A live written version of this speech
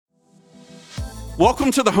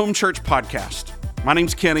Welcome to the Home Church Podcast. My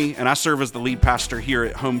name's Kenny, and I serve as the lead pastor here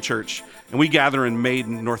at Home Church, and we gather in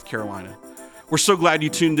Maiden, North Carolina. We're so glad you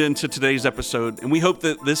tuned in to today's episode, and we hope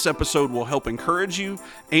that this episode will help encourage you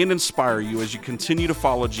and inspire you as you continue to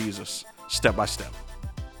follow Jesus step by step.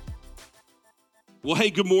 Well, hey,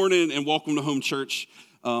 good morning, and welcome to Home Church.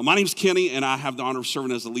 My name's Kenny, and I have the honor of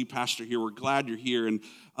serving as the lead pastor here. We're glad you're here. And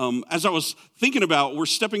as I was thinking about, we're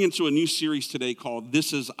stepping into a new series today called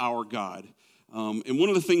This Is Our God. And one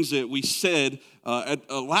of the things that we said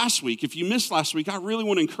last week, if you missed last week, I really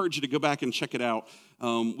want to encourage you to go back and check it out.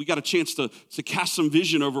 We got a chance to cast some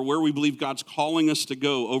vision over where we believe God's calling us to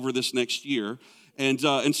go over this next year. And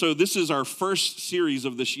so this is our first series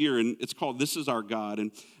of this year, and it's called This Is Our God.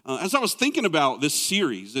 And as I was thinking about this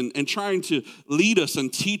series and trying to lead us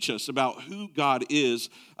and teach us about who God is,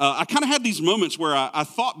 I kind of had these moments where I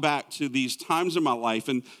thought back to these times in my life,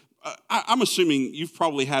 and I'm assuming you've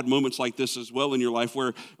probably had moments like this as well in your life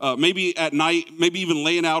where maybe at night, maybe even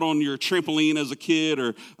laying out on your trampoline as a kid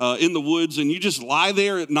or in the woods, and you just lie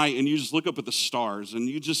there at night and you just look up at the stars and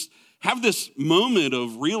you just have this moment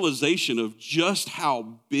of realization of just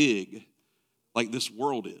how big like this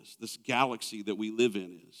world is, this galaxy that we live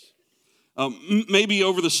in is. Maybe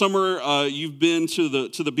over the summer, you've been to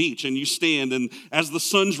the beach and you stand, and as the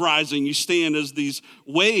sun's rising, you stand as these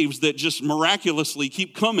waves that just miraculously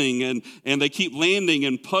keep coming and they keep landing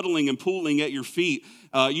and puddling and pooling at your feet.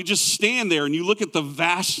 You just stand there and you look at the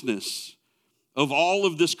vastness of all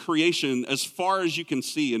of this creation as far as you can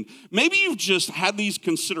see. And maybe you've just had these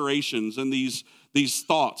considerations and these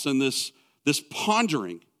thoughts and this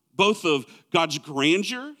pondering, both of God's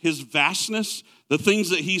grandeur, his vastness, the things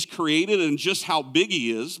that he's created and just how big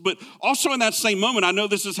he is. But also in that same moment, I know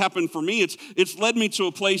this has happened for me, it's led me to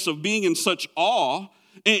a place of being in such awe.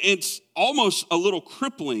 It's almost a little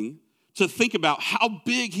crippling to think about how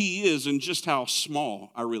big he is and just how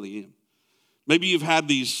small I really am. Maybe you've had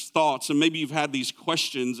these thoughts and maybe you've had these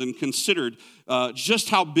questions and considered just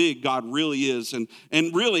how big God really is and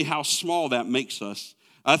really how small that makes us.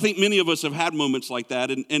 I think many of us have had moments like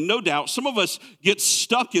that, and no doubt some of us get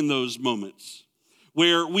stuck in those moments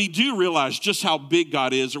where we do realize just how big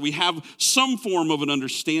God is, or we have some form of an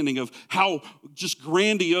understanding of how just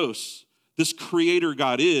grandiose this creator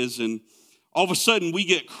God is, and all of a sudden we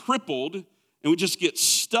get crippled and we just get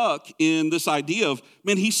stuck in this idea of,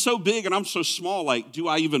 man, he's so big and I'm so small, like, do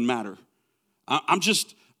I even matter?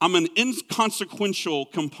 I'm an inconsequential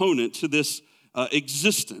component to this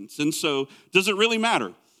existence. And so does it really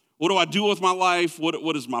matter? What do I do with my life?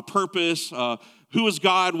 What is my purpose? Who is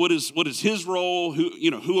God? What is his role?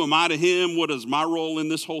 Who am I to him? What is my role in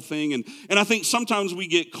this whole thing? And I think sometimes we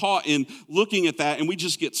get caught in looking at that and we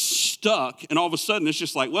just get stuck. And all of a sudden it's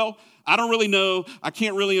just like, well, I don't really know. I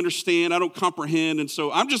can't really understand. I don't comprehend. And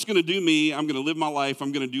so I'm just going to do me. I'm going to live my life.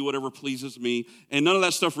 I'm going to do whatever pleases me. And none of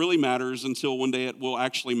that stuff really matters until one day it will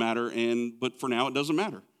actually matter. But for now, it doesn't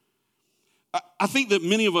matter. I think that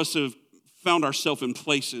many of us have found ourselves in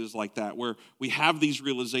places like that where we have these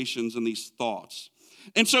realizations and these thoughts.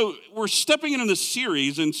 And so we're stepping into this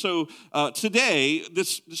series, and so today,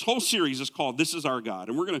 this whole series is called This Is Our God,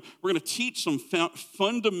 and we're gonna teach some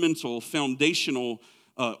fundamental, foundational,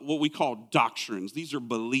 what we call doctrines. These are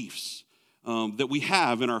beliefs that we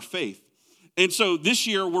have in our faith. And so this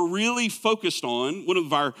year, we're really focused on, one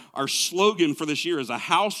of our slogan for this year is a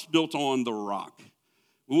house built on the rock.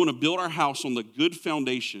 We want to build our house on the good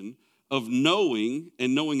foundation of knowing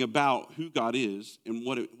about who God is and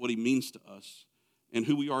what he means to us and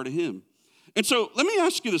who we are to him. And so let me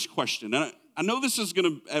ask you this question. And I know this is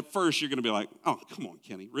going to, at first, you're going to be like, oh, come on,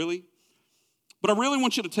 Kenny, really? But I really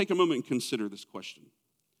want you to take a moment and consider this question.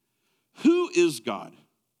 Who is God?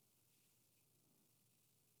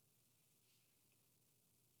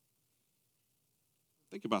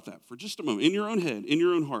 Think about that for just a moment. In your own head, in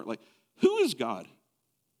your own heart, like, who is God?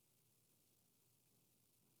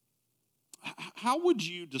 How would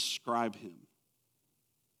you describe him?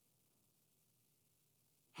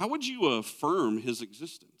 How would you affirm his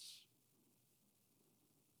existence?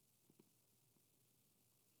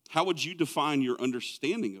 How would you define your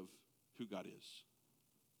understanding of who God is?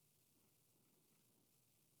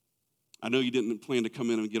 I know you didn't plan to come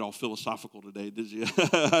in and get all philosophical today, did you?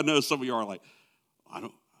 I know some of you are like, I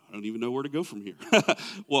don't even know where to go from here.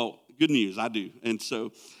 Well, good news, I do. And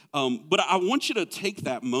so, but I want you to take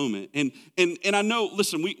that moment. And I know,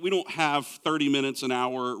 listen, we don't have 30 minutes, an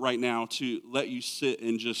hour right now to let you sit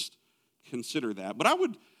and just consider that. But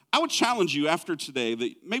I would challenge you after today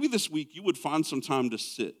that maybe this week you would find some time to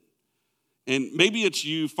sit And maybe it's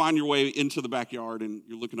you find your way into the backyard and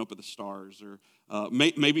you're looking up at the stars. Or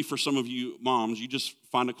maybe for some of you moms, you just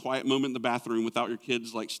find a quiet moment in the bathroom without your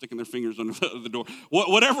kids like sticking their fingers under the door.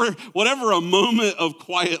 Whatever a moment of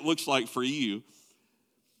quiet looks like for you,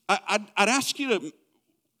 I'd ask you to,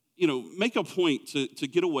 make a point to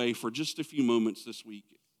get away for just a few moments this week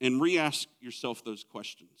and re-ask yourself those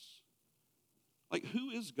questions. Like, who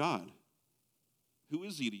is God? Who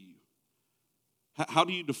is he to you? How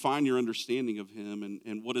do you define your understanding of him,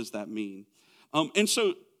 and what does that mean? And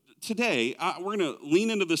so today, we're going to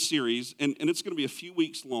lean into this series, and it's going to be a few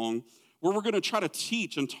weeks long, where we're going to try to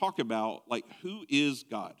teach and talk about, like, who is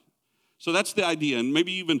God? So that's the idea, and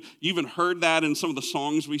maybe you even heard that in some of the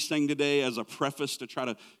songs we sang today as a preface to try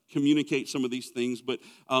to communicate some of these things. But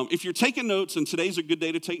if you're taking notes, and today's a good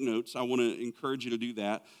day to take notes, I want to encourage you to do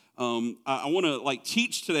that. I want to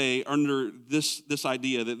teach today under this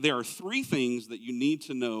idea that there are three things that you need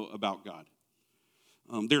to know about God.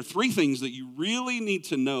 There are three things that you really need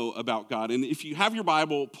to know about God. And if you have your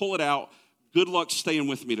Bible, pull it out. Good luck staying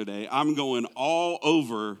with me today. I'm going all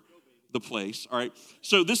over the place, all right?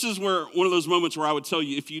 So this is where one of those moments where I would tell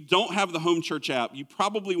you, if you don't have the Home Church app, you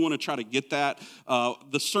probably want to try to get that.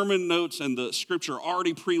 The sermon notes and the scripture are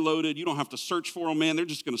already preloaded. You don't have to search for them, man. They're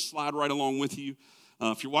just going to slide right along with you.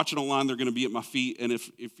 If you're watching online, they're going to be at my feet. And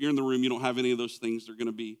if you're in the room, you don't have any of those things, they're going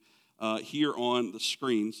to be here on the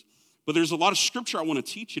screens. But there's a lot of scripture I want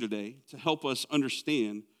to teach you today to help us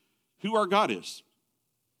understand who our God is.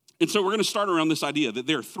 And so we're going to start around this idea that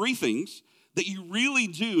there are three things that you really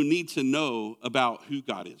do need to know about who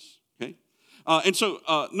God is, okay? And so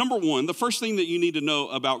number one, the first thing that you need to know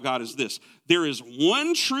about God is this. There is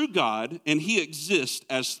one true God, and he exists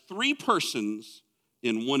as three persons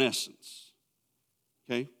in one essence,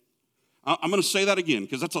 okay? I'm going to say that again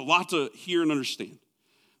because that's a lot to hear and understand.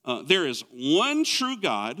 There is one true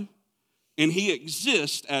God, and he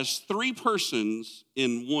exists as three persons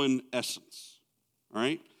in one essence, all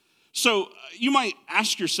right? So you might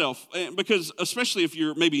ask yourself, because especially if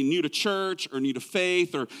you're maybe new to church or new to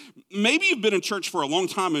faith, or maybe you've been in church for a long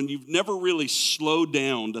time and you've never really slowed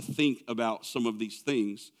down to think about some of these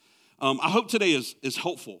things, I hope today is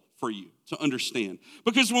helpful for you to understand.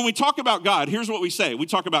 Because when we talk about God, here's what we say. We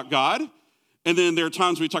talk about God, and then there are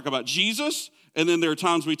times we talk about Jesus, and then there are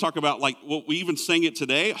times we talk about, like what we even sang it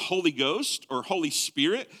today, Holy Ghost or Holy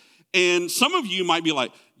Spirit. And some of you might be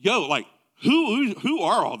like, yo, like, who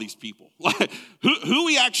are all these people? Like, who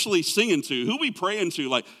we actually singing to? Who we praying to?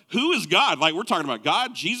 Like, who is God? Like, we're talking about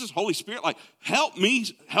God, Jesus, Holy Spirit. Like, help me,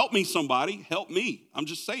 somebody, help me. I'm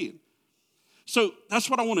just saying. So that's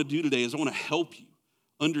what I want to do today is I want to help you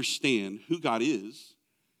understand who God is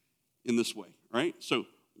in this way, right? So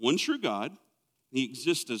one true God, he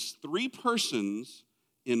exists as three persons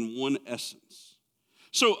in one essence.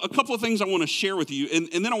 So a couple of things I want to share with you, and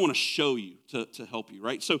then I want to show you to help you,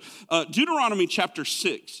 right? So Deuteronomy chapter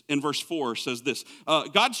 6 and verse 4 says this.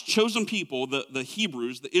 God's chosen people, the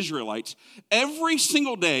Hebrews, the Israelites, every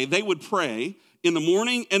single day they would pray in the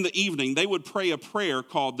morning and the evening. They would pray a prayer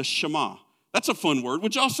called the Shema. That's a fun word.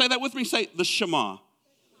 Would y'all say that with me? Say the Shema.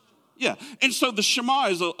 Yeah, and so the Shema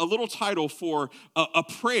is a little title for a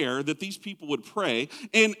prayer that these people would pray,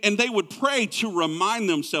 and they would pray to remind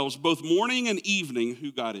themselves both morning and evening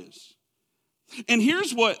who God is. And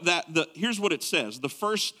here's what it says. The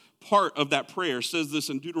first part of that prayer says this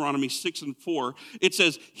in Deuteronomy 6 and 4. It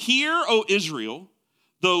says, "Hear, O Israel,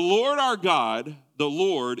 the Lord our God, the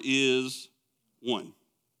Lord is one."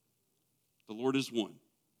 The Lord is one.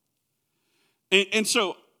 And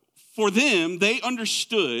so for them, they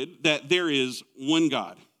understood that there is one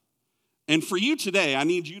God. And for you today, I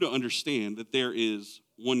need you to understand that there is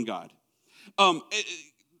one God.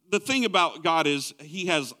 The thing about God is he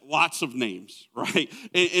has lots of names, right?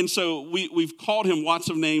 And so we've called him lots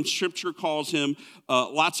of names. Scripture calls him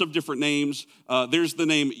lots of different names. There's the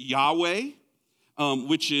name Yahweh,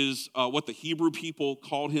 which is what the Hebrew people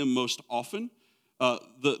called him most often.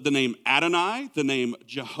 The name Adonai, the name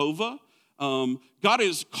Jehovah. God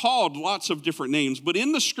is called lots of different names, but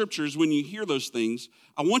in the scriptures, when you hear those things,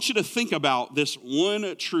 I want you to think about this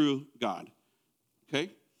one true God,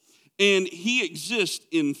 okay? And he exists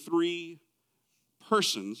in three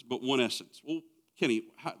persons, but one essence. Well, Kenny,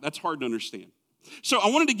 that's hard to understand. So I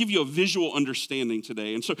wanted to give you a visual understanding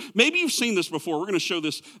today. And so maybe you've seen this before. We're going to show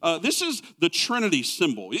this. This is the Trinity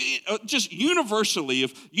symbol. Just universally,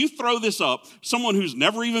 if you throw this up, someone who's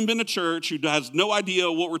never even been to church, who has no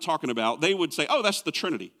idea what we're talking about, they would say, oh, that's the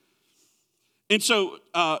Trinity. And so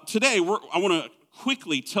today, I want to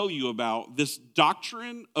quickly tell you about this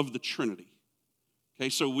doctrine of the Trinity. Okay,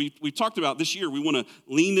 so we talked about this year, we want to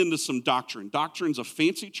lean into some doctrine. Doctrine's a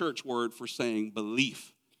fancy church word for saying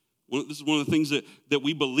belief. This is one of the things that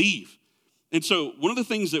we believe. And so one of the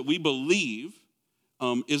things that we believe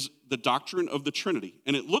is the doctrine of the Trinity.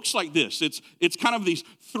 And it looks like this. It's kind of these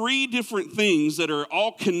three different things that are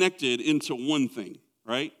all connected into one thing,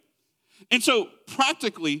 right? And so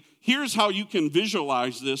practically, here's how you can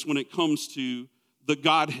visualize this when it comes to the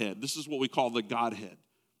Godhead. This is what we call the Godhead.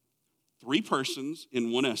 Three persons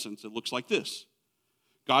in one essence. It looks like this.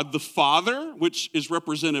 God the Father, which is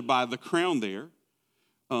represented by the crown there.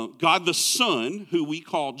 God the Son, who we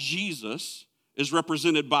call Jesus, is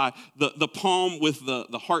represented by the palm with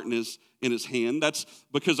the heart in his hand. That's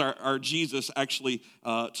because our Jesus actually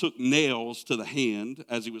took nails to the hand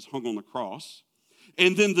as he was hung on the cross.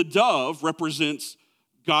 And then the dove represents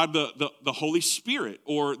God, the Holy Spirit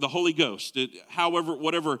or the Holy Ghost,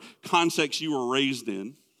 whatever context you were raised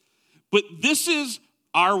in. But this is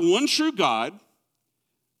our one true God,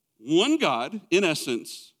 one God in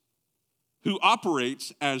essence, who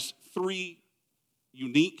operates as three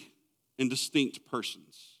unique and distinct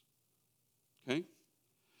persons. Okay?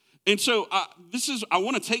 And so I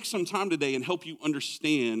want to take some time today and help you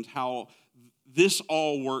understand how this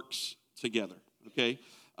all works together. Okay?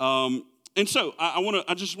 And so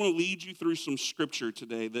I just want to lead you through some scripture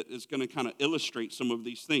today that is going to kind of illustrate some of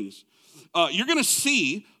these things. You're going to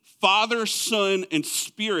see Father, Son, and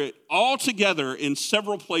Spirit all together in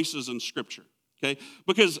several places in Scripture, okay?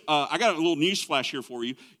 Because I got a little news flash here for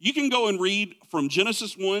you. You can go and read from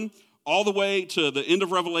Genesis 1 all the way to the end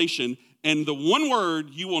of Revelation, and the one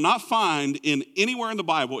word you will not find in anywhere in the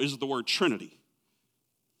Bible is the word Trinity.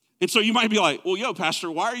 And so you might be like, well,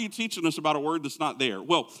 Pastor, why are you teaching us about a word that's not there?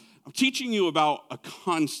 Well, I'm teaching you about a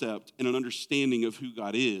concept and an understanding of who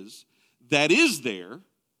God is that is there, and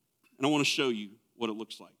I want to show you what it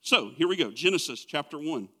looks like. So here we go. Genesis chapter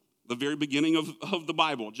 1, the very beginning of the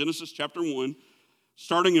Bible. Genesis chapter 1,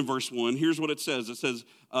 starting in verse 1, here's what it says. It says,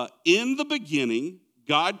 in the beginning,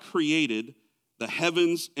 God created the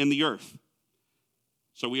heavens and the earth.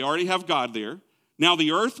 So we already have God there. Now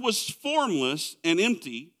the earth was formless and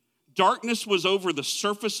empty. Darkness was over the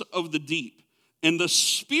surface of the deep. And the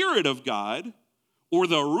Spirit of God, or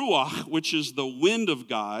the Ruach, which is the wind of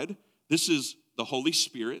God, this is the Holy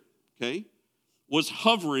Spirit, okay, was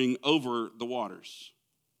hovering over the waters,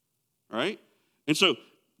 all right? And so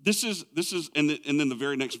this is, and then the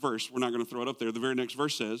very next verse, we're not going to throw it up there. The very next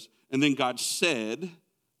verse says, and then God said,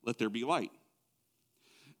 let there be light.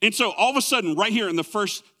 And so all of a sudden, right here in the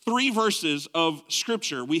first three verses of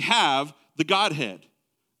Scripture, we have the Godhead,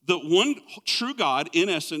 the one true God in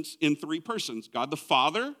essence in three persons, God the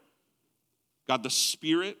Father, God the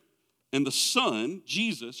Spirit, and the Son,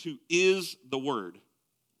 Jesus, who is the Word.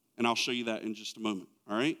 And I'll show you that in just a moment,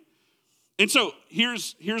 all right? And so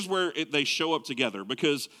here's where they show up together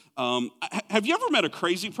because have you ever met a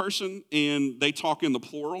crazy person and they talk in the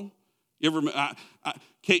plural? You ever met,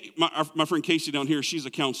 my friend Casey down here, she's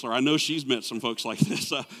a counselor. I know she's met some folks like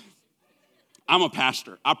this. I'm a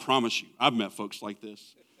pastor. I promise you, I've met folks like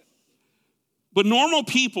this. But normal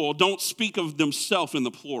people don't speak of themselves in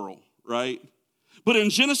the plural, right? But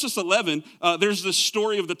in Genesis 11, there's this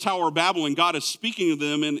story of the Tower of Babel, and God is speaking to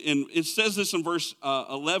them, and it says this in verse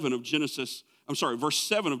 7 of Genesis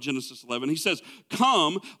 11. He says,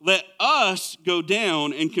 come, let us go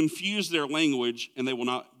down and confuse their language, and they will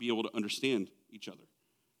not be able to understand each other.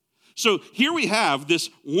 So here we have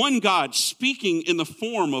this one God speaking in the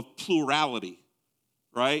form of plurality,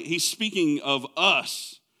 right? He's speaking of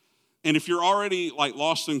us. And if you're already like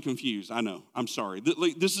lost and confused, I know, I'm sorry.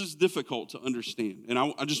 This is difficult to understand, and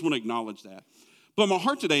I just want to acknowledge that. But my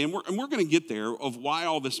heart today, and we're going to get there, of why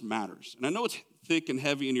all this matters. And I know it's thick and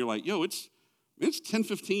heavy, and you're like, it's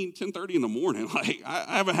 10:15, 10:30 in the morning. Like,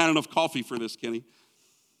 I haven't had enough coffee for this, Kenny.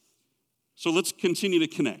 So let's continue to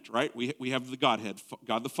connect, right? We have the Godhead,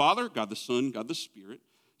 God the Father, God the Son, God the Spirit.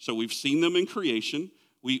 So we've seen them in creation.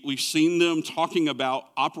 We've seen them talking about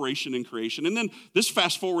operation in creation. And then this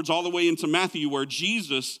fast forwards all the way into Matthew where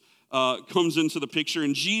Jesus comes into the picture.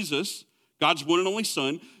 And Jesus, God's one and only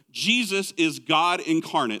Son, Jesus is God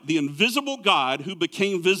incarnate, the invisible God who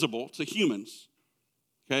became visible to humans,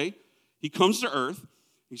 okay? He comes to earth,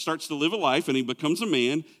 he starts to live a life, and he becomes a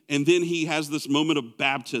man, and then he has this moment of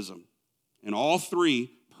baptism. And all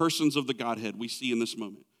three persons of the Godhead we see in this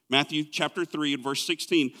moment. Matthew chapter 3 and verse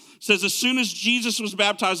 16 says, as soon as Jesus was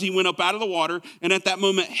baptized, he went up out of the water, and at that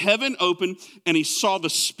moment heaven opened, and he saw the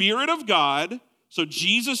Spirit of God. So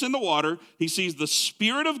Jesus in the water, he sees the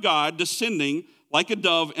Spirit of God descending like a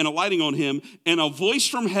dove and alighting on him, and a voice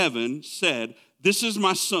from heaven said, this is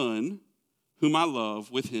my Son, whom I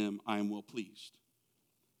love, with him I am well pleased.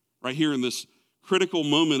 right here in this critical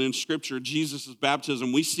moment in Scripture, Jesus'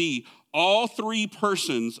 baptism, we see all three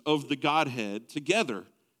persons of the Godhead together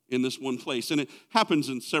in this one place. And it happens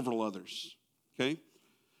in several others, okay?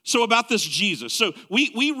 So about this Jesus. So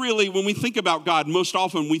we really, when we think about God, most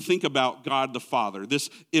often we think about God the Father, this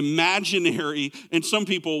imaginary, and some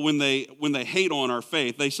people, when they hate on our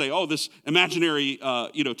faith, they say, oh, this imaginary,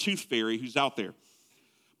 tooth fairy who's out there.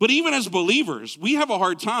 But even as believers, we have a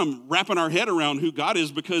hard time wrapping our head around who God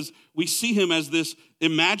is because we see him as this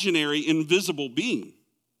imaginary, invisible being.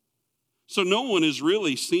 So no one has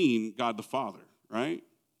really seen God the Father, right?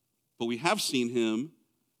 But we have seen him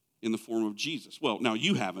in the form of Jesus. Well, now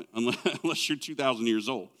you haven't, unless you're 2,000 years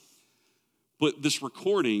old. But this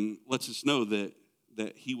recording lets us know that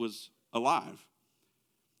he was alive.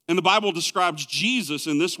 And the Bible describes Jesus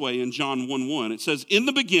in this way in John 1:1. It says, in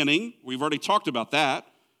the beginning, we've already talked about that,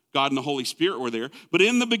 God and the Holy Spirit were there, but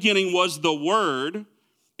in the beginning was the Word,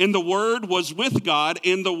 and the Word was with God,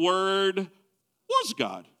 and the Word was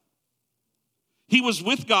God. He was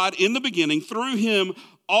with God in the beginning. Through him,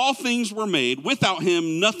 all things were made. Without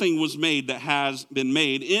him, nothing was made that has been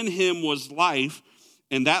made. In him was life,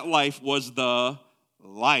 and that life was the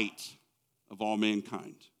light of all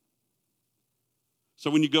mankind.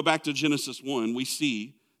 So when you go back to Genesis 1, we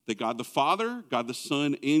see that God the Father, God the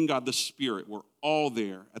Son, and God the Spirit were all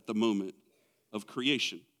there at the moment of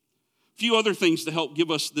creation. A few other things to help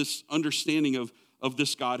give us this understanding of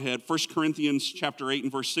this Godhead. 1 Corinthians chapter 8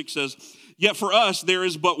 and verse 6 says, yet for us there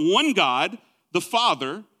is but one God, the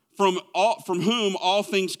Father, from whom all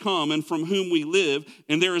things come and from whom we live,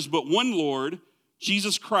 and there is but one Lord,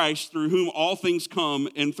 Jesus Christ, through whom all things come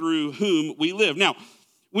and through whom we live. Now,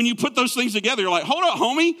 when you put those things together, you're like, hold up,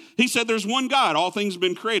 homie. He said there's one God, all things have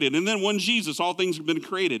been created, and then one Jesus, all things have been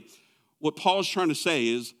created. What Paul's trying to say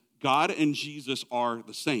is God and Jesus are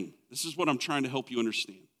the same. This is what I'm trying to help you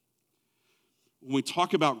understand. When we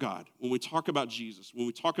talk about God, when we talk about Jesus, when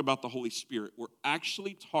we talk about the Holy Spirit, we're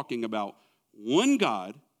actually talking about one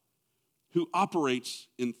God who operates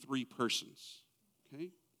in three persons,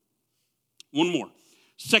 okay? One more.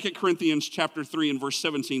 2 Corinthians chapter 3 and verse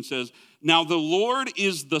 17 says, now the Lord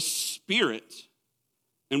is the Spirit,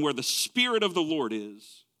 and where the Spirit of the Lord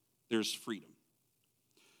is, there's freedom.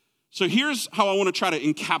 So here's how I want to try to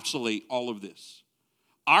encapsulate all of this.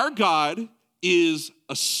 Our God is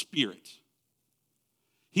a spirit.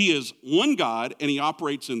 He is one God, and he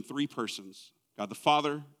operates in three persons, God the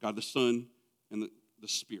Father, God the Son, and the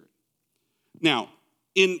Spirit. Now,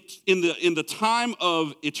 in the time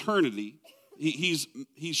of eternity, he's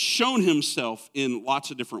shown himself in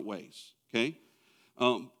lots of different ways, okay?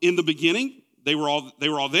 In the beginning, they were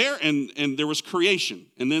all there, and there was creation,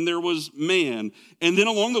 and then there was man. And then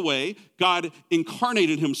along the way, God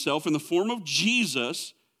incarnated himself in the form of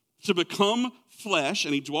Jesus to become flesh,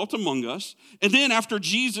 and he dwelt among us. And then after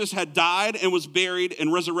Jesus had died and was buried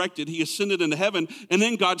and resurrected, he ascended into heaven, and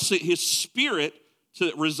then God sent his Spirit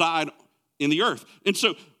to reside in the earth. And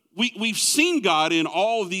so we've seen God in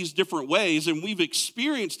all of these different ways, and we've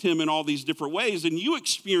experienced him in all these different ways, and you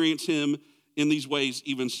experience him in these ways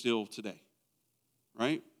even still today,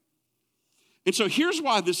 right? And so here's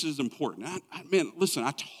why this is important. Man, listen,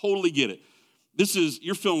 I totally get it.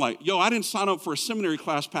 You're feeling like, yo, I didn't sign up for a seminary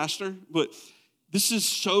class, Pastor, but this is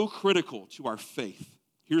so critical to our faith.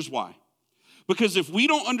 Here's why. Because if we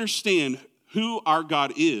don't understand who our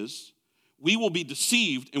God is, we will be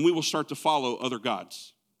deceived and we will start to follow other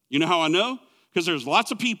gods. You know how I know? Because there's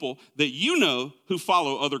lots of people that you know who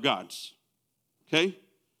follow other gods, okay?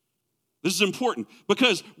 This is important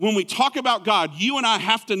because when we talk about God, you and I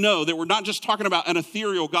have to know that we're not just talking about an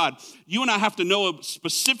ethereal God. You and I have to know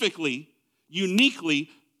specifically, uniquely,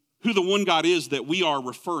 who the one God is that we are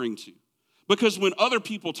referring to. Because when other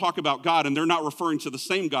people talk about God and they're not referring to the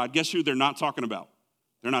same God, guess who they're not talking about?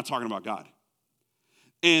 They're not talking about God.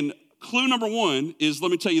 And clue number one is,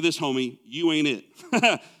 let me tell you this, homie, you ain't it.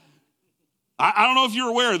 I don't know if you're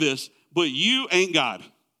aware of this, but you ain't God,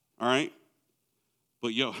 all right?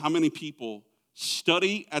 But yo, how many people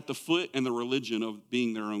study at the foot and the religion of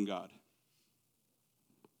being their own God?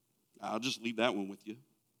 I'll just leave that one with you.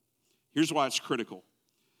 Here's why it's critical.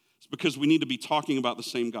 It's because we need to be talking about the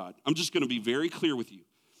same God. I'm just going to be very clear with you.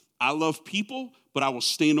 I love people, but I will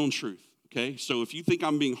stand on truth, okay? So if you think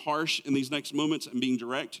I'm being harsh in these next moments and being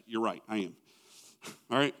direct, you're right, I am.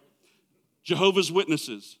 All right? Jehovah's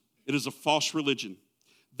Witnesses, it is a false religion.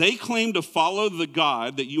 They claim to follow the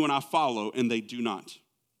God that you and I follow, and they do not.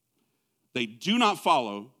 They do not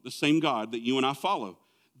follow the same God that you and I follow.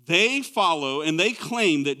 They follow and they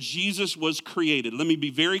claim that Jesus was created. Let me be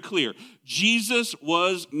very clear. Jesus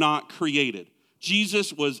was not created.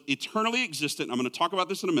 Jesus was eternally existent. I'm going to talk about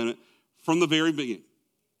this in a minute, from the very beginning.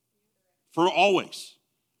 For always.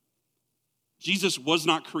 Jesus was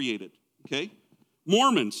not created, okay?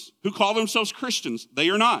 Mormons, who call themselves Christians, they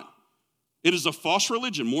are not. It is a false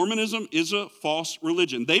religion. Mormonism is a false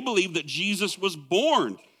religion. They believe that Jesus was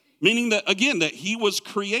born, meaning that, again, that he was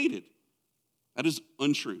created. That is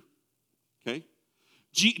untrue, okay?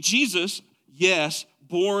 Jesus, yes,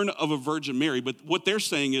 born of a Virgin Mary, but what they're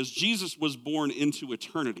saying is Jesus was born into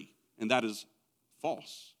eternity, and that is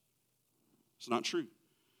false. It's not true.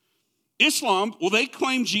 Islam, well, they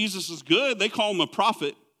claim Jesus is good. They call him a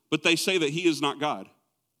prophet, but they say that he is not God,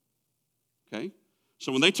 okay?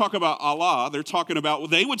 So when they talk about Allah, they're talking about, well,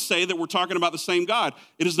 they would say that we're talking about the same God.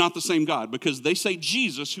 It is not the same God because they say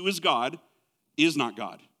Jesus, who is God, is not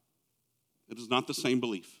God. It is not the same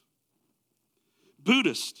belief.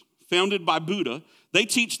 Buddhist, founded by Buddha, they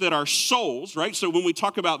teach that our souls, right? So when we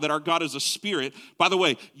talk about that our God is a spirit, by the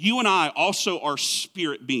way, you and I also are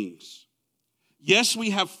spirit beings. Yes, we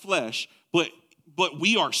have flesh, but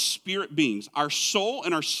we are spirit beings. Our soul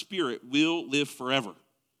and our spirit will live forever,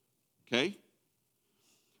 okay?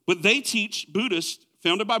 But they teach, Buddhists,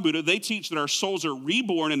 founded by Buddha, they teach that our souls are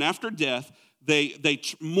reborn, and after death, they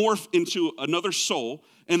morph into another soul,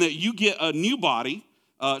 and that you get a new body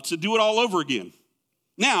to do it all over again.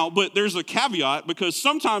 Now, but there's a caveat, because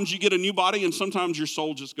sometimes you get a new body, and sometimes your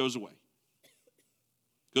soul just goes away.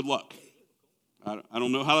 Good luck. I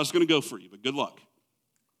don't know how that's going to go for you, but good luck.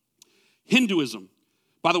 Hinduism.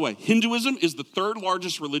 By the way, Hinduism is the third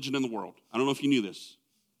largest religion in the world. I don't know if you knew this.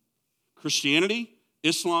 Christianity,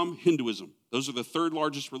 Islam, Hinduism. Those are the third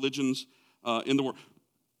largest religions in the world.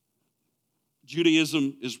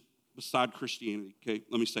 Judaism is beside Christianity, okay?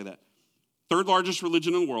 Let me say that. Third largest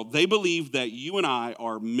religion in the world. They believe that you and I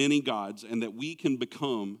are many gods and that we can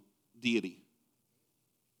become deity.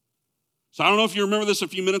 So I don't know if you remember this a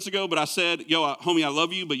few minutes ago, but I said, homie, I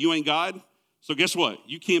love you, but you ain't God. So guess what?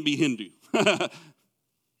 You can't be Hindu.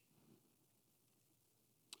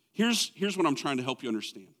 Here's what I'm trying to help you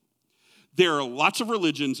understand. There are lots of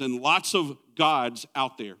religions and lots of gods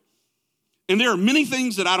out there. And there are many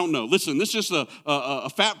things that I don't know. Listen, this is just a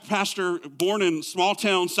fat pastor born in small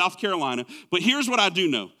town, South Carolina. But here's what I do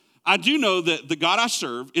know. I do know that the God I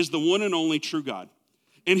serve is the one and only true God.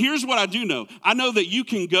 And here's what I do know. I know that you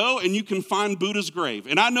can go and you can find Buddha's grave.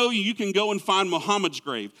 And I know you can go and find Muhammad's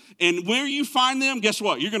grave. And where you find them, guess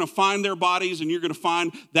what? You're going to find their bodies and you're going to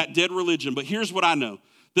find that dead religion. But here's what I know.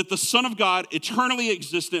 That the Son of God, eternally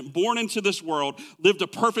existent, born into this world, lived a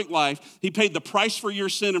perfect life. He paid the price for your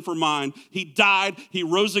sin and for mine. He died, he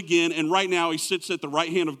rose again, and right now he sits at the right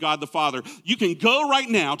hand of God the Father. You can go right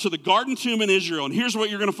now to the Garden Tomb in Israel, and here's what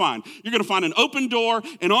you're gonna find. You're gonna find an open door,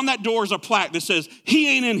 and on that door is a plaque that says,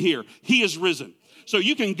 he ain't in here, he is risen. So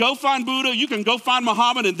you can go find Buddha, you can go find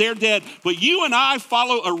Muhammad, and they're dead, but you and I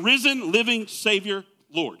follow a risen, living Savior,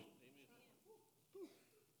 Lord.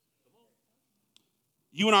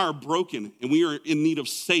 You and I are broken, and we are in need of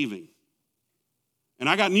saving. And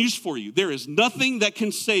I got news for you. There is nothing that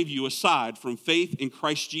can save you aside from faith in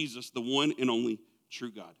Christ Jesus, the one and only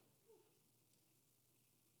true God.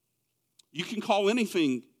 You can call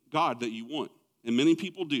anything God that you want, and many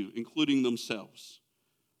people do, including themselves.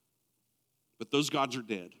 But those gods are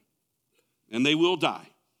dead, and they will die,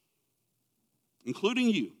 including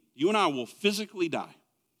you. You and I will physically die,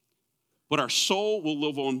 but our soul will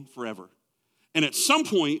live on forever. And at some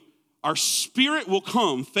point, our spirit will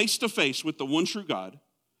come face to face with the one true God,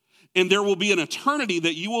 and there will be an eternity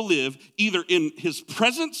that you will live either in his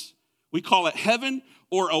presence, we call it heaven,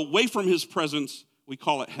 or away from his presence, we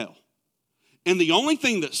call it hell. And the only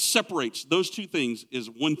thing that separates those two things is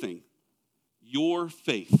one thing: your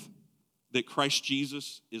faith that Christ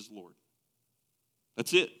Jesus is Lord.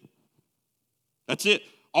 That's it. That's it.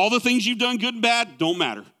 All the things you've done, good and bad, don't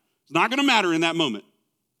matter. It's not going to matter in that moment.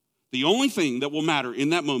 The only thing that will matter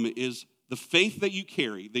in that moment is the faith that you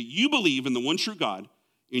carry, that you believe in the one true God,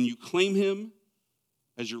 and you claim him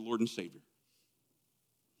as your Lord and Savior.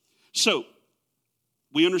 So,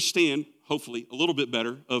 we understand, hopefully, a little bit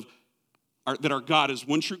better that our God is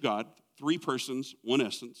one true God, three persons, one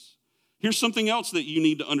essence. Here's something else that you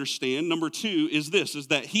need to understand. Number two is this, is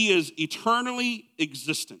that he is eternally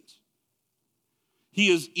existent. He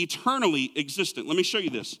is eternally existent. Let me show you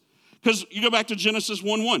this. Because you go back to Genesis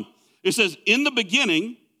 1:1. It says, in the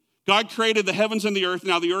beginning, God created the heavens and the earth.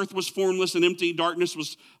 Now the earth was formless and empty. Darkness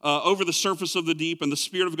was over the surface of the deep, and the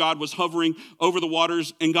Spirit of God was hovering over the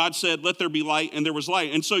waters. And God said, let there be light, and there was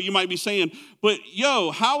light. And so you might be saying, but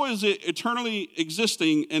how is it eternally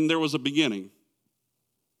existing and there was a beginning?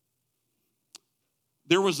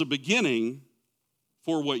 There was a beginning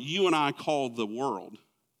for what you and I call the world.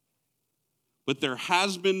 But there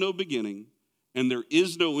has been no beginning, and there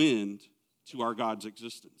is no end to our God's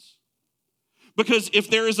existence. Because if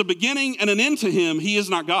there is a beginning and an end to him, he is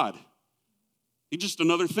not God. He's just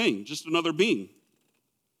another thing, just another being.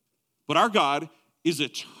 But our God is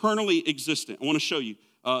eternally existent. I want to show you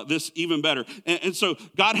this even better. And so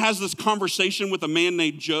God has this conversation with a man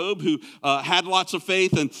named Job who had lots of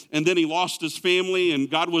faith, and then he lost his family, and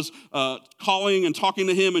God was calling and talking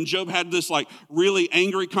to him, and Job had this like really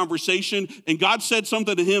angry conversation, and God said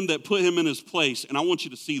something to him that put him in his place. And I want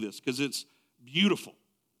you to see this because it's beautiful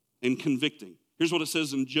and convicting. Here's what it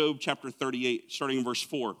says in Job chapter 38, starting in verse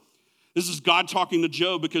 4. This is God talking to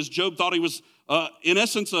Job because Job thought he was, in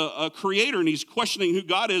essence, a creator, and he's questioning who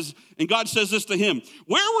God is. And God says this to him: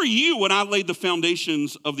 "Where were you when I laid the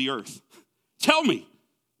foundations of the earth? Tell me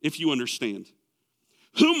if you understand.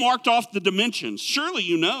 Who marked off the dimensions? Surely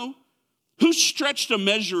you know. Who stretched a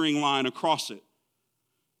measuring line across it?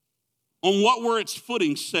 On what were its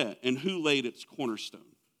footings set, and who laid its cornerstone?"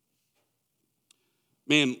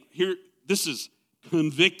 Man, this is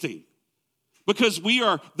convicting. Because we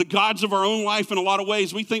are the gods of our own life in a lot of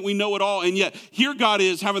ways. We think we know it all, and yet here God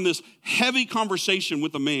is having this heavy conversation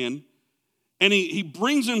with a man, and he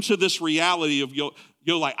brings him to this reality of,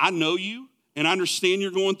 like, I know you, and I understand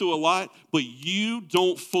you're going through a lot, but you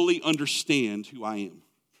don't fully understand who I am.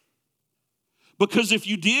 Because if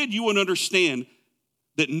you did, you would understand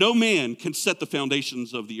that no man can set the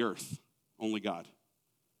foundations of the earth, only God.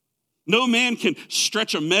 No man can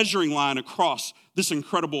stretch a measuring line across this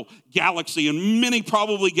incredible galaxy, and many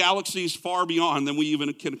probably galaxies far beyond than we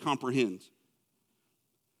even can comprehend.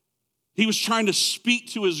 He was trying to speak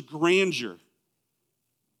to his grandeur.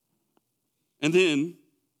 And then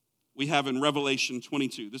we have in Revelation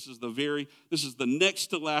 22, this is the next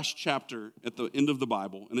to last chapter at the end of the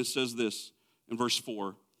Bible, and it says this in verse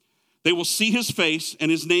 4. "They will see his face,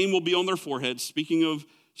 and his name will be on their foreheads," speaking of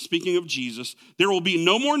Jesus. "There will be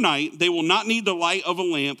no more night. They will not need the light of a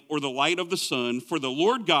lamp or the light of the sun, for the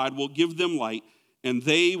Lord God will give them light, and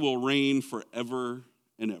they will reign forever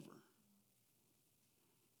and ever."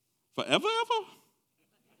 Forever, ever?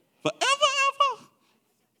 Forever, ever?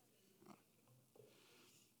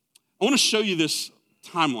 I want to show you this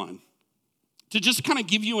timeline to just kind of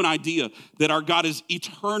give you an idea that our God is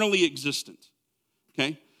eternally existent,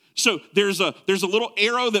 okay? So there's a little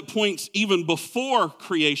arrow that points even before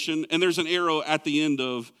creation, and there's an arrow at the end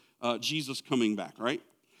of Jesus coming back, right?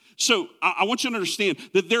 So I want you to understand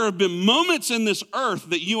that there have been moments in this earth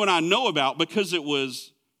that you and I know about because it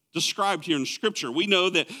was described here in Scripture. We know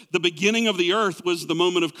that the beginning of the earth was the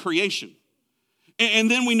moment of creation.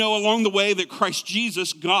 And then we know along the way that Christ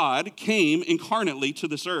Jesus, God, came incarnately to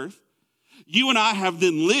this earth. You and I have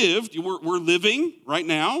then lived, we're living right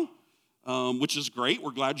now, which is great.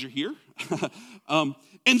 We're glad you're here. And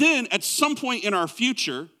then at some point in our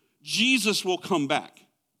future, Jesus will come back.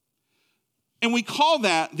 And we call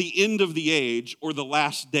that the end of the age or the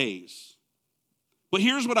last days. But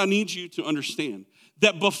here's what I need you to understand.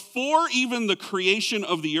 That before even the creation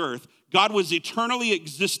of the earth, God was eternally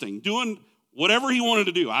existing, doing whatever he wanted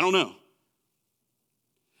to do. I don't know.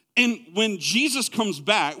 And when Jesus comes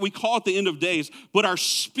back, we call it the end of days, but our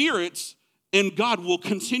spirits and God will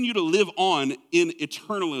continue to live on in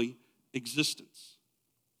eternally existence.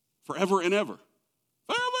 Forever and ever.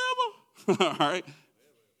 Forever, ever. All right?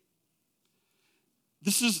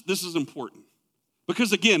 This is important.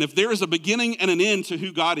 Because again, if there is a beginning and an end to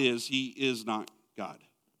who God is, he is not God.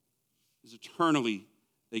 He's eternally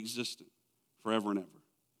existent, forever and ever.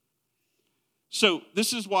 So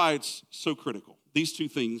this is why it's so critical. These two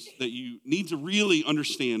things that you need to really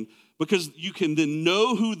understand, because you can then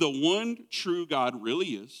know who the one true God really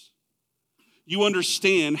is. You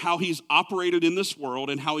understand how he's operated in this world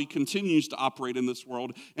and how he continues to operate in this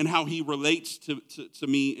world and how he relates to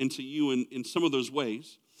me and to you in some of those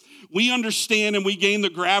ways. We understand and we gain the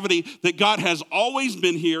gravity that God has always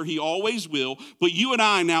been here, he always will, but you and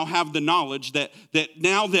I now have the knowledge that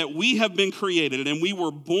now that we have been created and we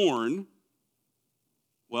were born,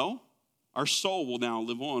 well, our soul will now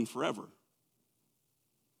live on forever.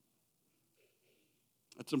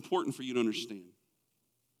 That's important for you to understand.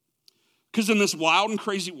 Because in this wild and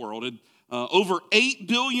crazy world, over 8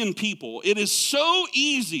 billion people, it is so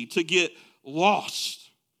easy to get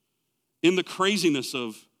lost in the craziness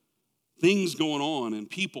of things going on and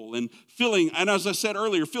people and feeling, and as I said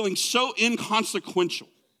earlier, feeling so inconsequential.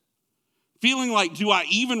 Feeling like, do I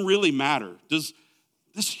even really matter? Does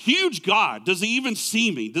this huge God, does he even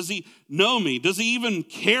see me? Does he know me? Does he even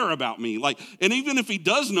care about me? And even if he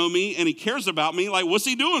does know me and he cares about me, what's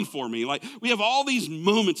he doing for me? We have all these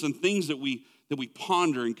moments and things that we that we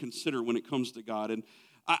ponder and consider when it comes to God. And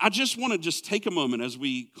I just want to just take a moment as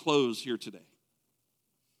we close here today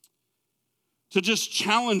to just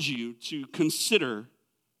challenge you to consider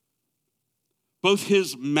both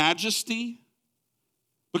his majesty,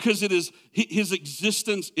 because his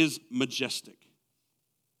existence is majestic.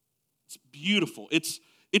 It's beautiful. It's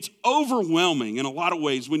overwhelming in a lot of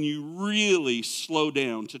ways when you really slow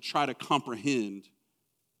down to try to comprehend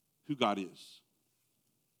who God is.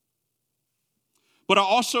 But I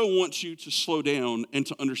also want you to slow down and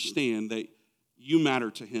to understand that you matter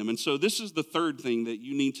to him. And so this is the third thing that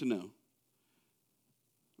you need to know.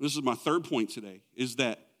 This is my third point today, is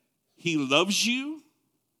that he loves you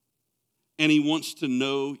and he wants to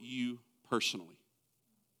know you personally.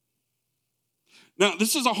 Now,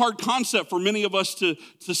 this is a hard concept for many of us to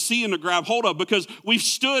see and to grab hold of, because we've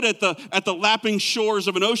stood at the lapping shores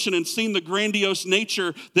of an ocean and seen the grandiose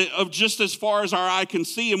nature of just as far as our eye can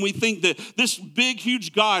see, and we think that this big,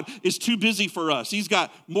 huge God is too busy for us. He's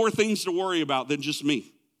got more things to worry about than just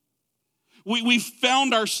me. We've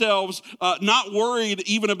found ourselves not worried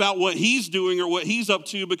even about what he's doing or what he's up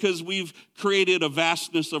to, because we've created a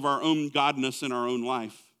vastness of our own godness in our own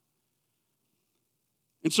life.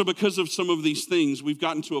 And so because of some of these things, we've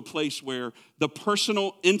gotten to a place where the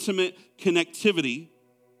personal, intimate connectivity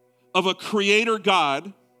of a creator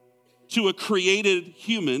God to a created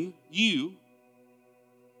human, you,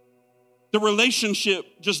 the relationship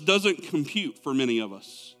just doesn't compute for many of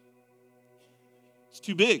us. It's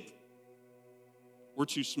too big. We're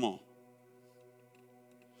too small.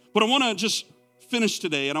 But I want to just finish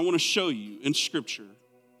today, and I want to show you in Scripture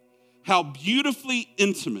how beautifully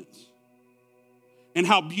intimate and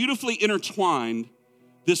how beautifully intertwined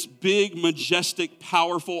this big, majestic,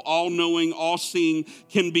 powerful, all-knowing, all-seeing,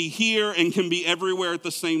 can be here and can be everywhere at the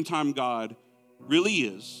same time God really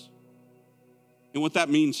is, and what that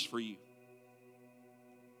means for you.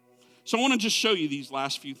 So I want to just show you these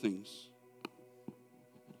last few things.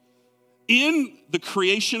 In the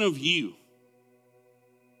creation of you,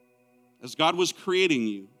 as God was creating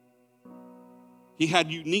you, he had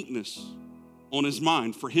uniqueness on his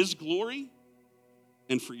mind for his glory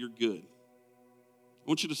and for your good. I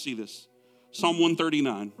want you to see this. Psalm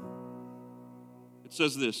 139. It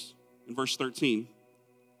says this in verse 13.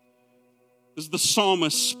 This is the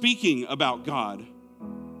psalmist speaking about God.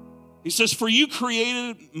 He says, "For you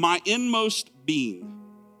created my inmost being.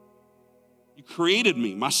 You created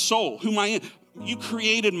me, my soul, whom I am. You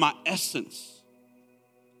created my essence.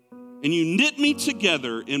 And you knit me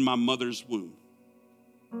together in my mother's womb."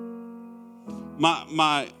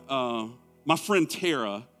 My friend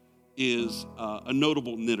Tara is a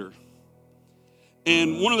notable knitter.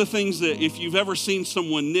 And one of the things that, if you've ever seen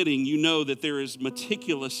someone knitting, you know that there is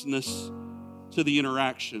meticulousness to the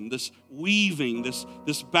interaction, this weaving,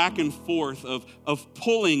 this back and forth of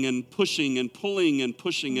pulling and pushing and pulling and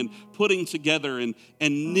pushing and putting together and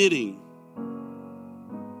knitting.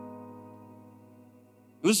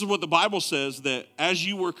 And this is what the Bible says, that as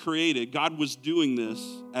you were created, God was doing this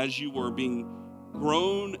as you were being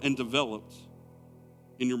grown and developed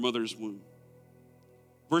in your mother's womb.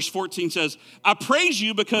 Verse 14 says, "I praise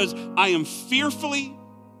you because I am fearfully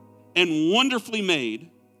and wonderfully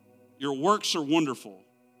made. Your works are wonderful.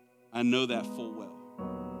 I know that full well."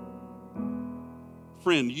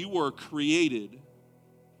 Friend, you were created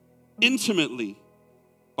intimately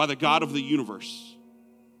by the God of the universe,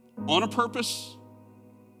 on a purpose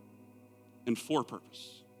and for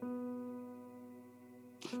purpose.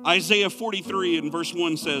 Isaiah 43 in verse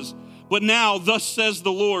 1 says, "But now, thus says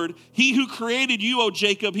the Lord, he who created you, O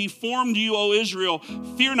Jacob, he formed you, O Israel.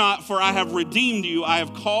 Fear not, for I have redeemed you. I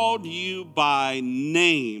have called you by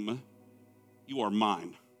name. You are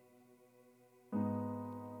mine."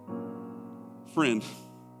 Friend,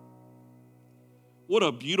 what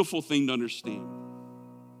a beautiful thing to understand,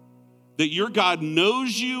 that your God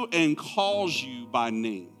knows you and calls you by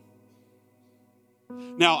name.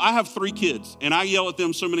 Now, I have 3 kids, and I yell at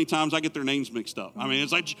them so many times I get their names mixed up. I mean,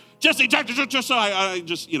 it's like, Jesse, just so I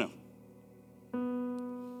just,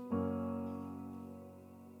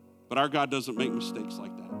 But our God doesn't make mistakes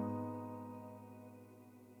like that.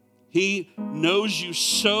 He knows you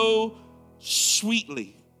so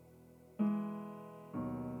sweetly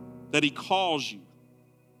that he calls you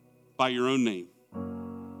by your own name.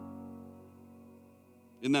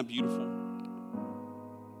 Isn't that beautiful?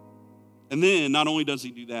 And then not only does he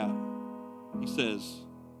do that, he says,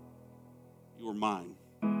 "You are mine."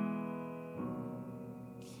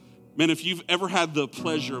 Man, if you've ever had the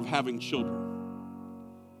pleasure of having children,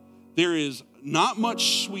 there is not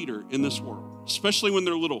much sweeter in this world, especially when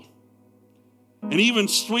they're little, And even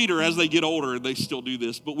sweeter as they get older, they still do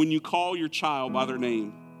this. But when you call your child by their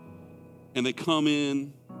name and they come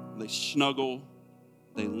in, they snuggle,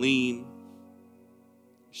 they lean,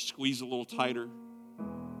 squeeze a little tighter,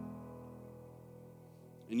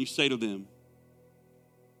 and you say to them,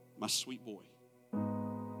 my sweet boy,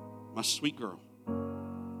 my sweet girl.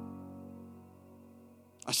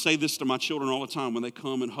 I say this to my children all the time when they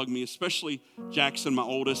come and hug me, especially Jackson, my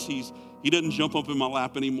oldest. He doesn't jump up in my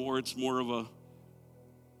lap anymore. It's more of a,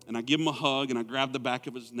 and I give him a hug and I grab the back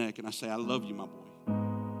of his neck and I say, I love you, my boy.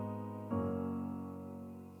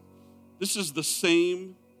 This is the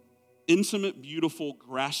same intimate, beautiful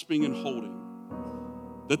grasping and holding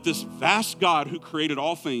that this vast God who created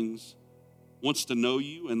all things wants to know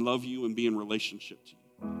you and love you and be in relationship to you.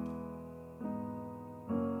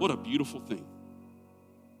 What a beautiful thing.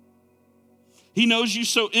 He knows you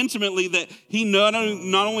so intimately that he not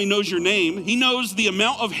only knows your name, he knows the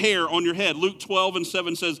amount of hair on your head. Luke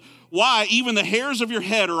 12:7 says, why? Even the hairs of your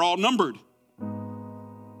head are all numbered.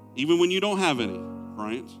 Even when you don't have any,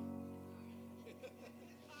 right?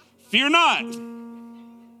 Fear not.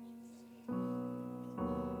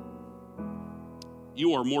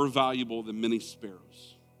 You are more valuable than many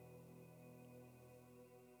sparrows.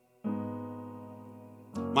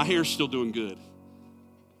 My hair's still doing good.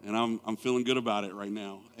 And I'm feeling good about it right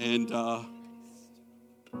now. And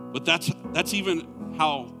but that's even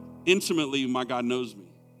how intimately my God knows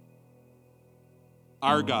me.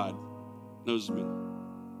 Our God knows me.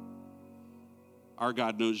 Our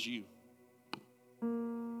God knows you.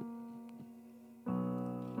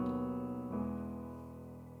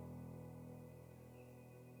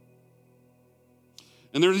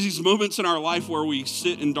 And there's these moments in our life where we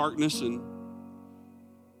sit in darkness, and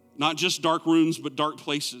not just dark rooms, but dark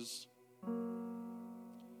places.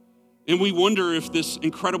 And we wonder if this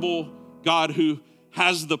incredible God who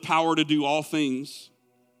has the power to do all things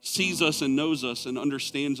sees us and knows us and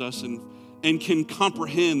understands us and can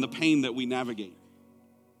comprehend the pain that we navigate.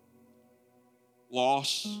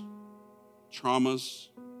 Loss, traumas,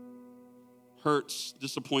 hurts,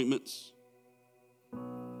 disappointments.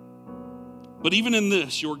 But even in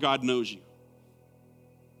this, your God knows you.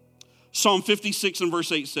 Psalm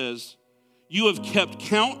 56:8 says, you have kept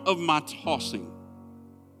count of my tossing.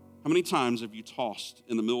 How many times have you tossed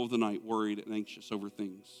in the middle of the night, worried and anxious over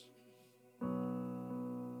things?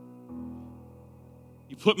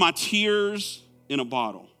 You put my tears in a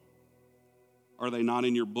bottle. Are they not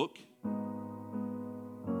in your book?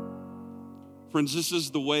 Friends, this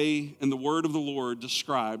is the way and the word of the Lord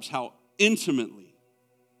describes how intimately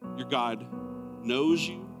your God knows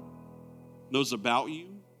you, knows about you,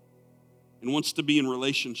 and wants to be in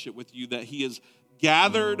relationship with you, that he has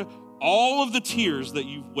gathered all of the tears that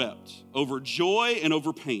you've wept over joy and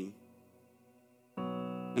over pain.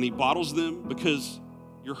 And he bottles them because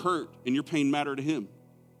your hurt and your pain matter to him.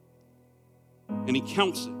 And he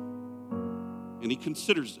counts it. And he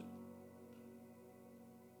considers it.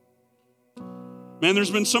 Man, there's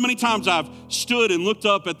been so many times I've stood and looked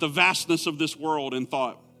up at the vastness of this world and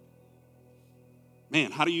thought,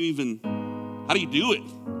 man, how do you do it?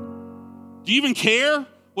 Do you even care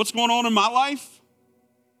what's going on in my life?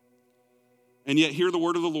 And yet here the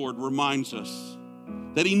word of the Lord reminds us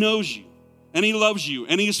that he knows you and he loves you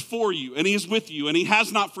and he is for you and he is with you and he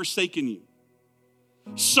has not forsaken you.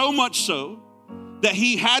 So much so that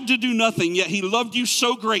he had to do nothing, yet he loved you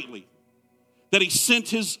so greatly that he sent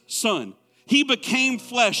his son. He became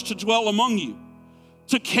flesh to dwell among you,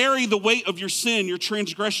 to carry the weight of your sin, your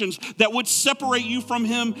transgressions that would separate you from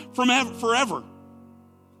him forever.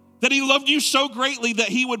 That he loved you so greatly that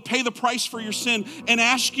he would pay the price for your sin and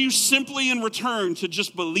ask you simply in return to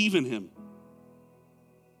just believe in him.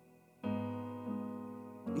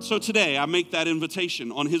 And so today I make that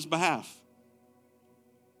invitation on his behalf.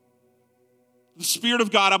 The Spirit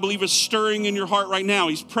of God, I believe, is stirring in your heart right now.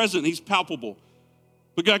 He's present, he's palpable.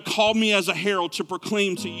 But God called me as a herald to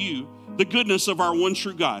proclaim to you the goodness of our one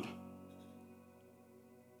true God.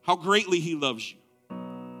 How greatly he loves you.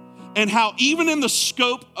 And how even in the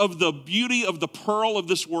scope of the beauty of the pearl of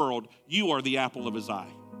this world, you are the apple of his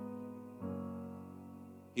eye.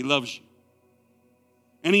 He loves you.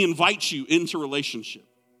 And he invites you into relationship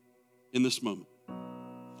in this moment.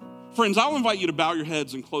 Friends, I'll invite you to bow your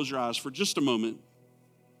heads and close your eyes for just a moment.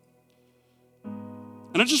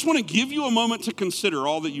 And I just want to give you a moment to consider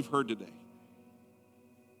all that you've heard today.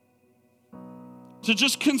 To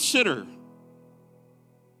just consider,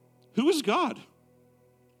 who is God?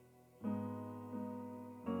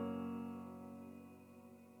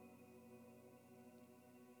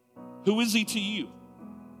 Who is he to you?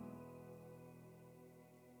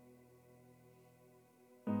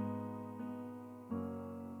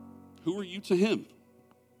 you to him?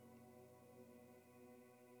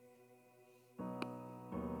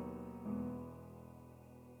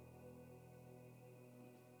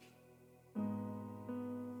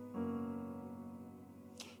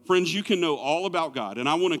 Friends, you can know all about God, and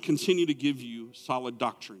I want to continue to give you solid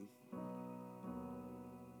doctrine.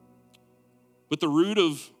 But the root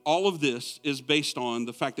of all of this is based on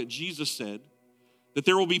the fact that Jesus said that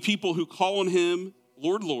there will be people who call on him,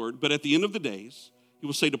 Lord, Lord, but at the end of the days, he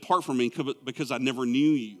will say, depart from me because I never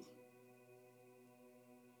knew you.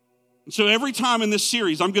 And so every time in this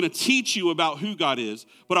series, I'm going to teach you about who God is,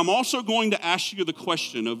 but I'm also going to ask you the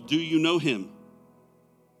question of, do you know him?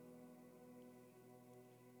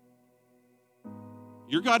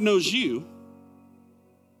 Your God knows you,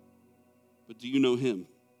 but do you know him?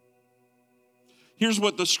 Here's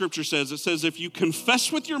what the scripture says. It says, if you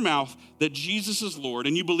confess with your mouth that Jesus is Lord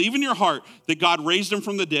and you believe in your heart that God raised him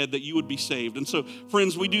from the dead, that you would be saved. And so,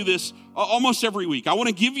 friends, we do this almost every week. I want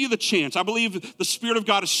to give you the chance. I believe the Spirit of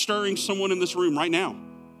God is stirring someone in this room right now.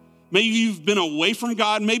 Maybe you've been away from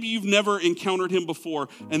God. Maybe you've never encountered him before.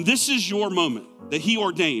 And this is your moment that he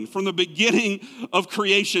ordained from the beginning of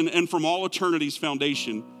creation and from all eternity's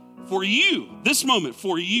foundation for you, this moment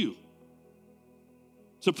for you,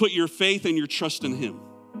 to put your faith and your trust in him.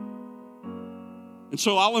 And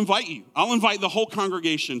so I'll invite the whole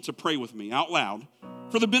congregation to pray with me out loud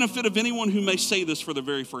for the benefit of anyone who may say this for the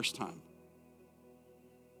very first time.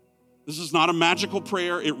 This is not a magical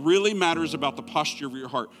prayer. It really matters about the posture of your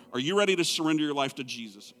heart. Are you ready to surrender your life to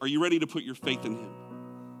Jesus? Are you ready to put your faith in him?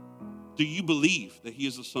 Do you believe that he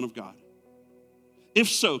is the Son of God? If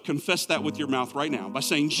so, confess that with your mouth right now by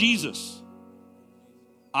saying, Jesus,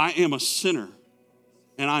 I am a sinner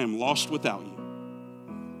and I am lost without you.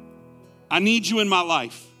 I need you in my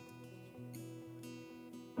life.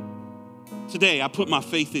 Today, I put my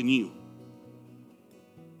faith in you.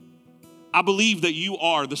 I believe that you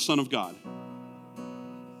are the Son of God.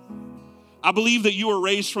 I believe that you were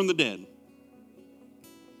raised from the dead.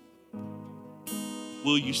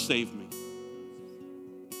 Will you save me?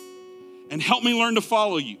 And help me learn to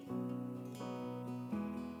follow you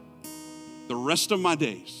the rest of my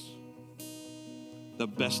days, the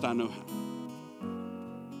best I know how.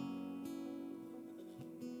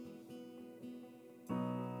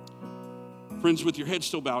 Friends, with your head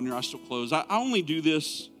still bowed and your eyes still closed, I only do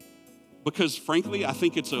this because, frankly, I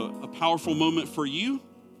think it's a powerful moment for you,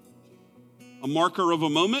 a marker of a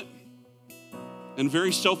moment, and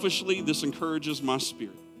very selfishly, this encourages my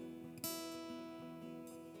spirit.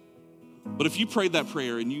 But if you prayed that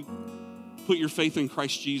prayer and you put your faith in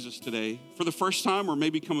Christ Jesus today for the first time, or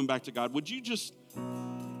maybe coming back to God, would you just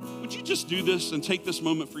do this and take this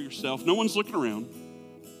moment for yourself? No one's looking around.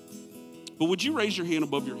 But would you raise your hand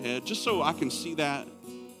above your head just so I can see that?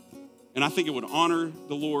 And I think it would honor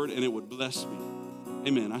the Lord and it would bless me.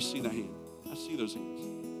 Amen. I see that hand. I see those hands.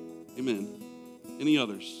 Amen. Any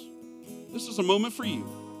others? This is a moment for you.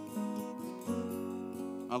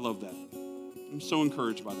 I love that. I'm so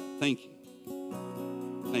encouraged by that. Thank you.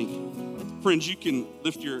 Thank you. Friends, you can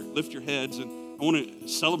lift your heads, and I want to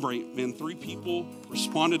celebrate, man. 3 people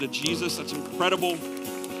responded to Jesus. That's incredible.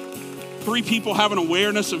 3 people have an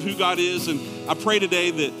awareness of who God is, and I pray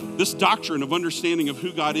today that this doctrine of understanding of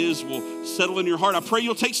who God is will settle in your heart. I pray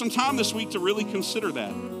you'll take some time this week to really consider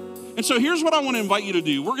that. And so here's what I want to invite you to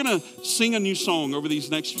do. We're going to sing a new song over these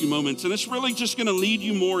next few moments, and it's really just going to lead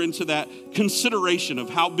you more into that consideration of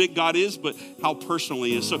how big God is, but how personal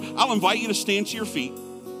he is. So I'll invite you to stand to your feet.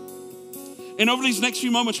 And over these next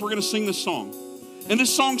few moments, we're going to sing this song. And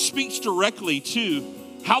this song speaks directly to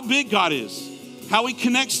how big God is, how he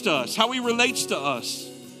connects to us, how he relates to us.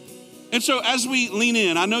 And so as we lean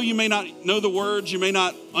in, I know you may not know the words, you may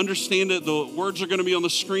not understand it, the words are going to be on the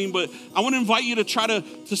screen, but I want to invite you to try to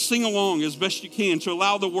sing along as best you can, to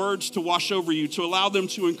allow the words to wash over you, to allow them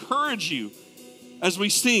to encourage you as we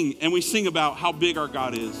sing, and we sing about how big our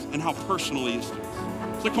God is and how personal he is to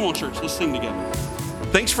us. So come on, church, let's sing together.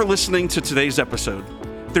 Thanks for listening to today's episode.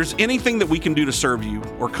 If there's anything that we can do to serve you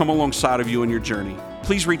or come alongside of you in your journey,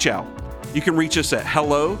 please reach out. You can reach us at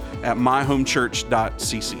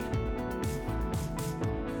hello@myhomechurch.cc.